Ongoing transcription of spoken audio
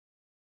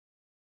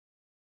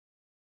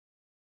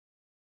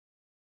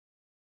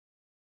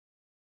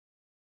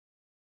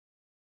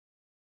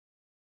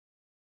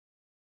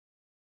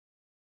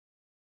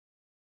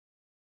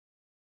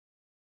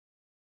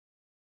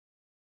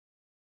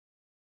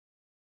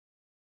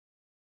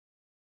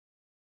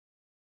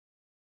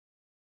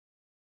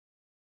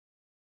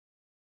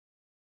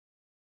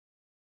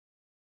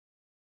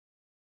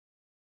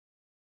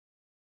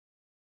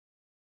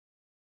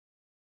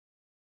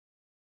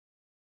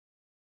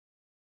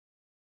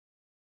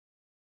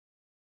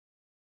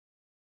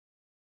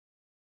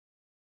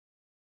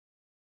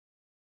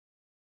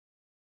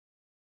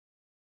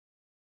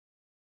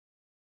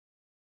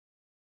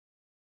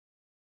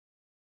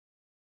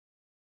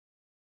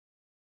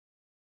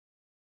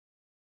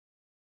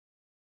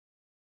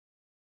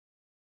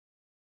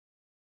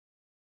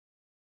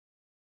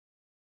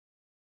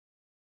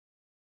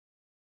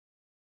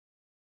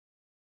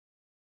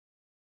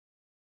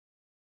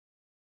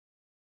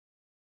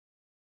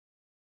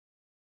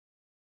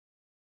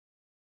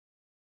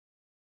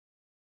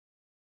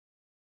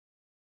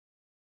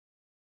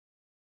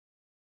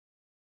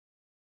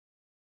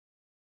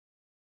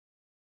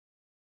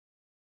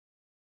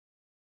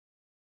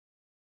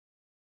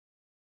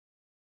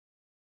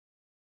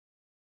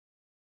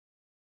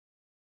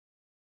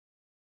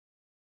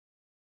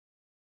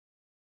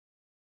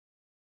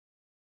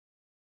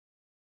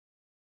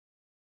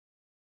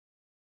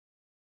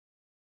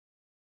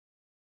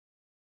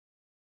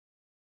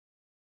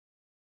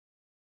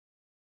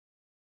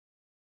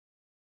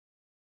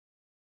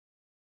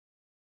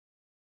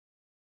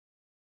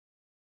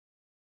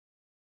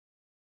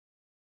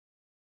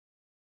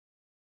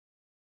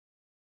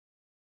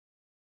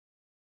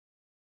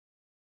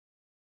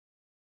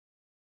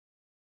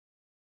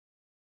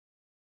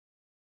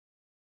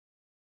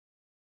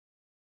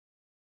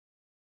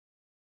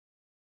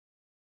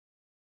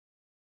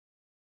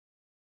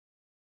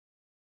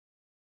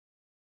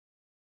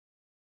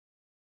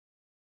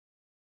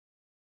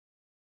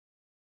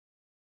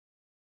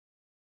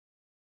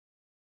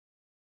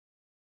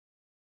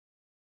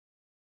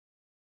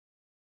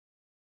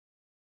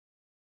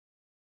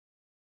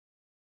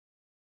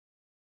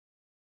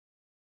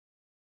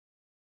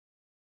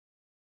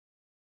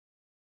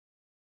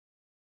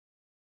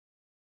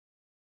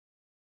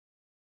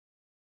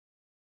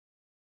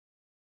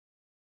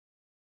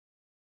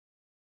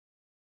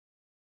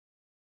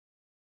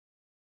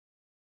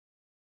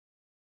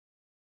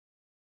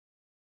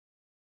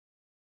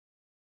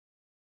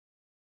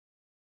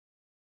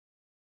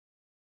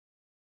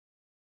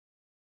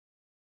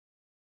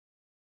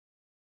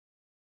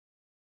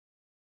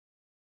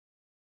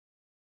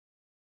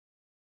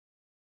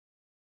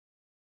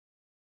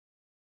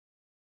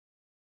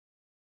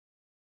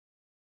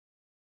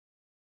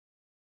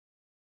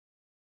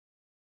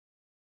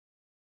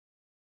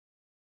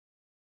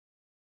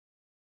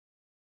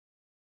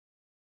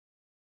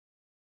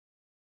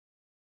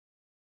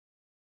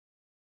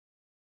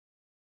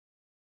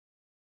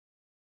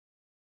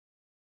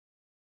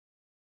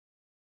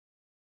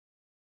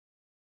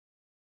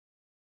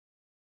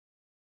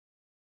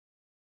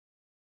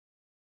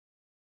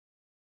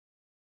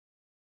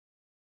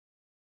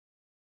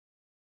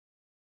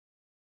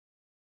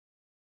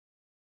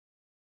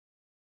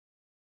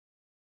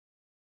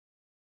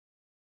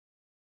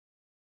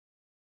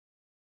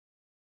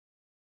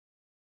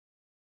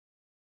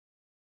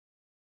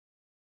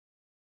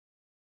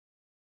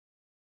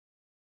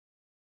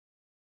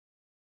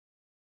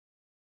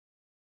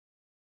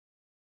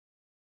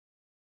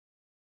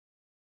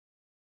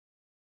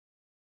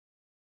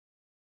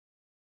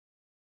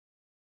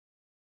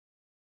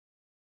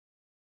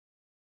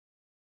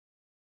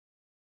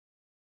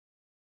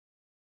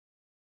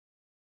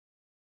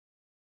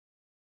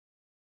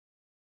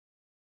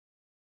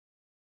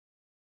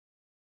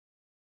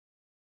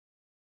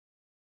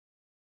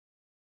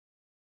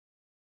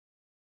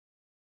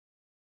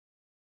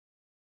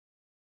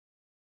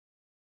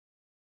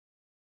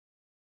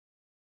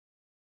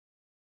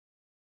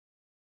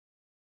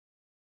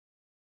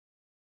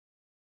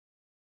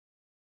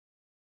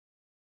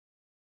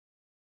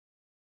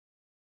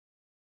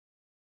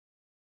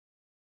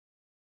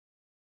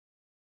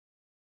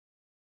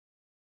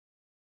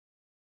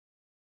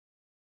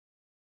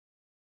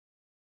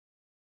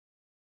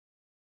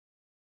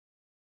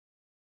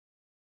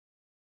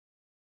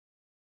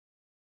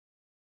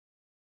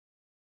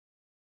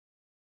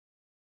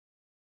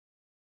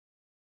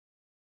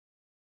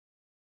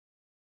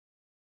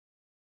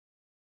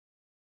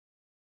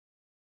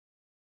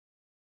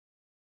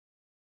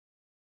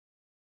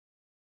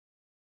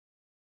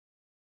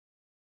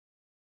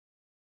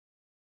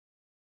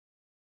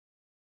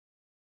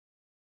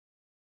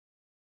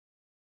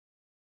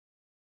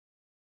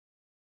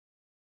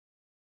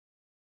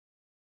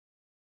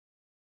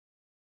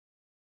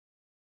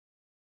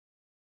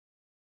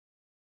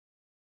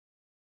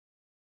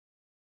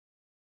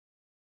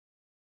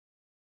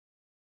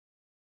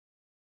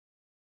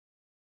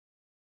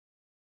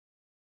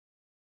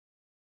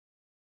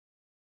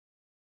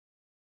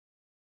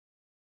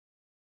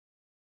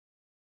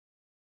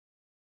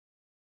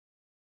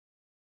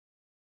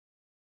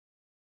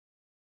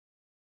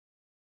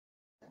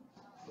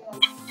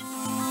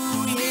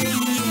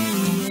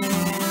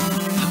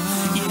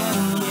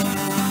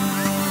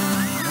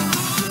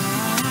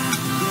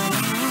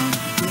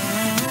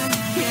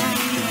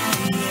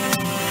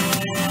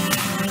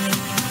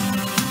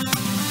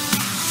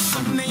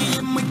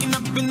Waking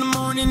up in the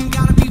morning,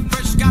 gotta be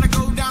fresh, gotta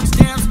go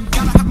downstairs,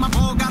 gotta have my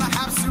bowl, gotta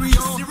have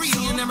cereal,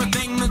 and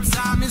everything, the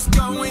time is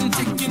going,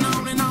 ticking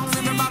on and on,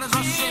 everybody's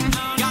rushing,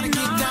 gotta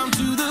get down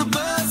to the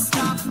bus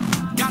stop,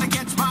 gotta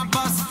catch my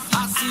bus,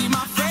 I see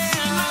my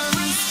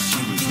friends,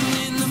 sitting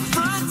in the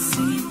front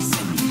seat,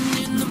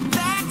 sitting in the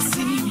back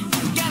seat,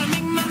 gotta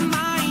make my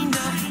mind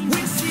up,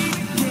 which seat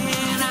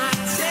can I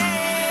take?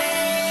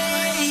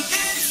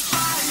 It's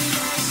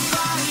Friday,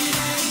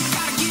 Friday,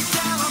 gotta get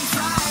down on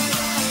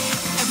Friday,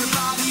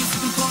 everybody's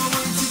looking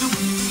forward to the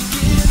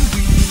weekend,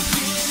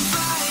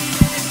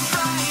 Friday,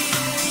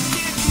 Friday,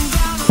 getting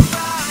down on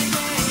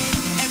Friday,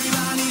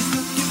 everybody's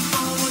looking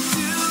forward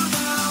to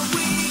the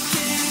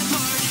weekend,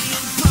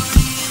 partying,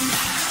 partying,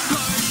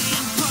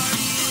 partying,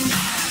 partying,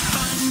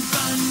 fun,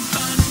 fun,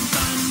 fun,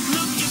 fun,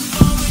 looking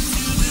forward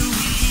to the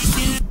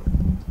weekend.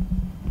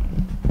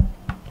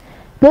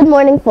 Good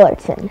morning,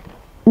 Fullerton.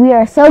 We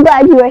are so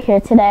glad you are here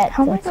today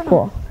at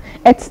school.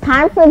 It's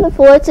time for the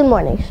Fullerton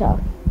Morning Show.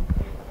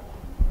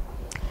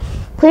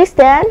 Please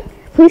stand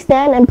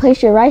and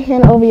place your right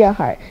hand over your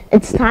heart.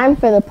 It's time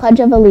for the Pledge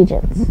of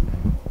Allegiance.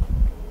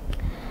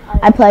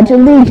 I pledge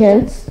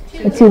allegiance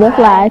to the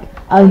flag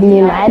of the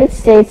United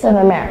States of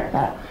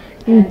America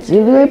and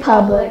to the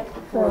republic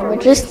for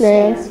which it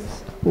stands,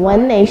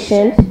 one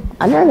nation,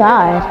 under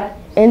God,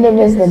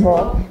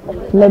 indivisible,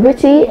 with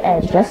liberty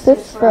and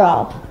justice for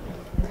all.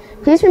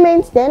 Please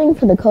remain standing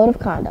for the Code of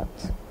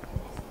Conduct.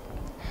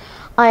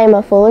 I am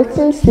a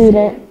Fullerton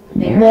student,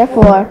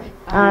 therefore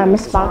I am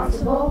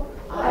responsible,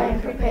 I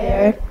am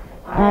prepared,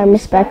 I am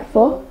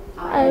respectful,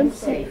 I am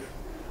safe.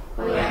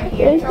 We are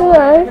here to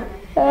learn,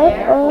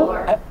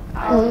 therefore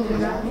I will do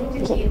nothing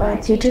to keep my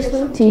teachers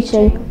from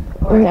teaching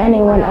or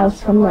anyone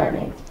else from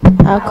learning.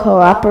 I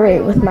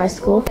cooperate with my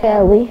school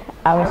fairly,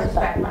 I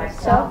respect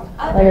myself,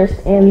 others,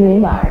 and the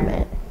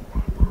environment.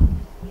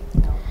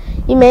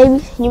 You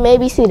may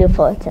be seated,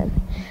 Fullerton.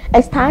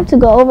 It's time to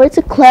go over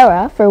to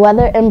Clara for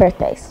weather and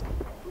birthdays.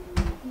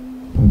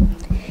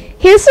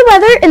 Here's the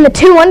weather in the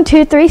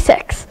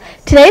 21236.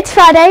 Today it's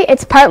Friday.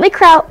 It's partly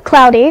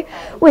cloudy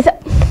with a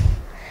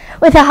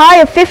high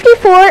of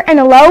 54 and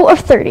a low of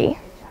 30.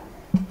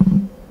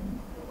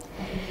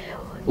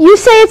 You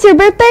say it's your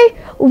birthday?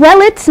 Well,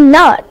 it's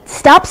not.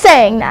 Stop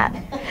saying that.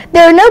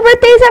 There are no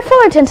birthdays at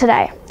Fullerton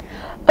today.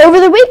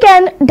 Over the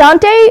weekend,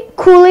 Dante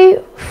Cooley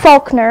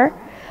Faulkner,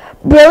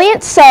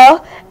 Brilliant Saw,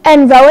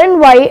 and Rowan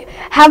White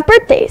have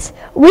birthdays.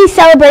 We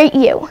celebrate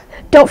you.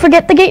 Don't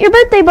forget to get your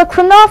birthday book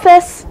from the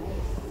office.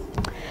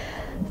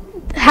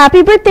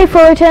 Happy birthday,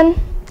 Fullerton.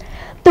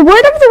 The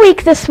word of the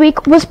week this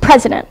week was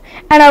president,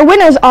 and our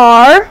winners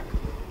are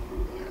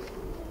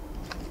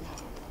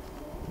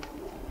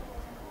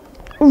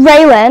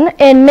Raylan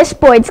in Miss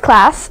Boyd's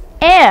class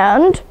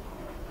and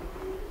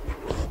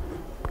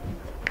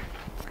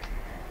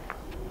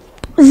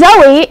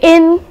Zoe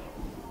in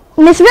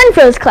Miss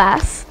Renfro's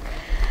class.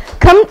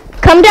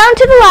 Come down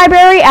to the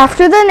library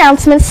after the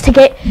announcements to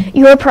get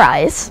your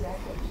prize.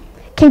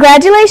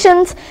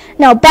 Congratulations.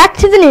 Now back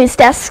to the news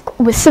desk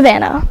with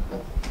Savannah.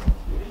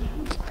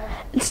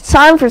 It's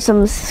time for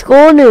some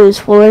school news,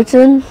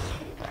 Fullerton.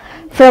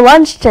 For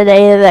lunch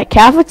today, the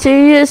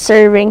cafeteria is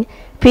serving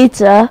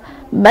pizza,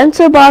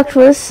 bento box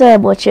with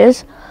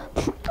sandwiches,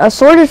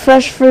 assorted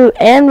fresh fruit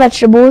and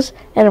vegetables,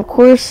 and of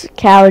course,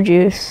 cow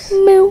juice.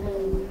 Moo.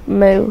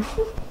 Moo.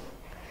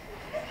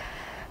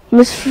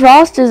 Miss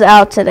Frost is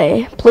out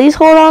today. Please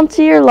hold on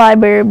to your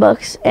library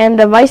books, and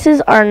devices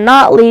are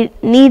not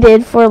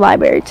needed for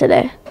library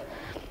today.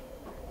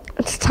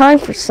 It's time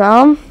for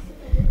some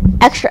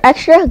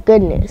Extra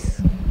good news.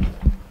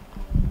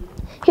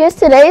 Here's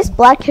today's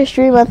Black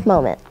History Month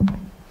moment.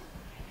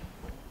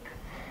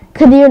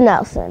 Kadir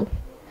Nelson.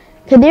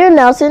 Kadir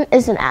Nelson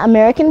is an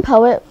American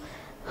poet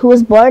who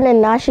was born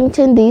in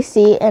Washington,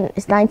 D.C. in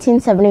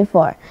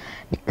 1974.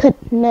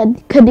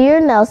 Kadir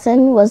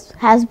Nelson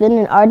has been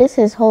an artist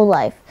his whole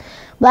life.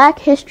 Black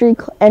history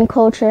and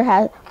culture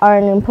are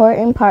an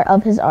important part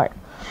of his art.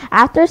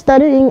 After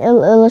studying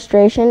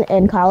illustration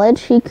in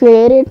college, he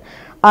created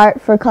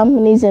art for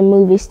companies and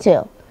movies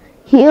too.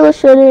 He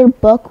illustrated a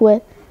book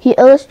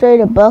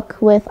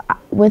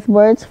with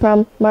words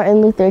from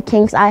Martin Luther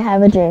King's I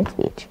Have a Dream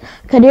speech.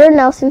 Kadir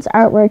Nelson's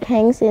artwork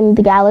hangs in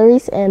the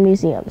galleries and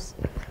museums.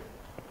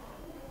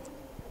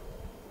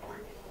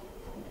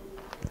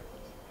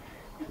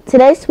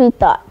 Today's sweet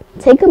thought.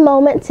 Take a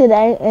moment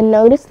today and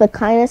notice the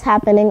kindness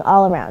happening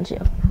all around you.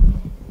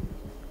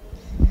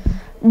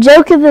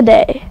 Joke of the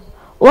day.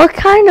 What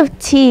kind of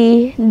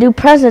tea do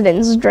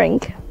presidents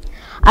drink?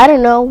 I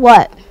don't know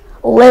what.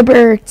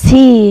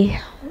 Liberty.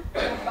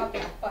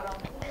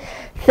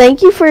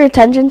 Thank you for your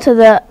attention to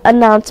the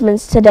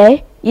announcements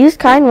today. Use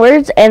kind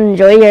words and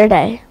enjoy your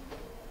day.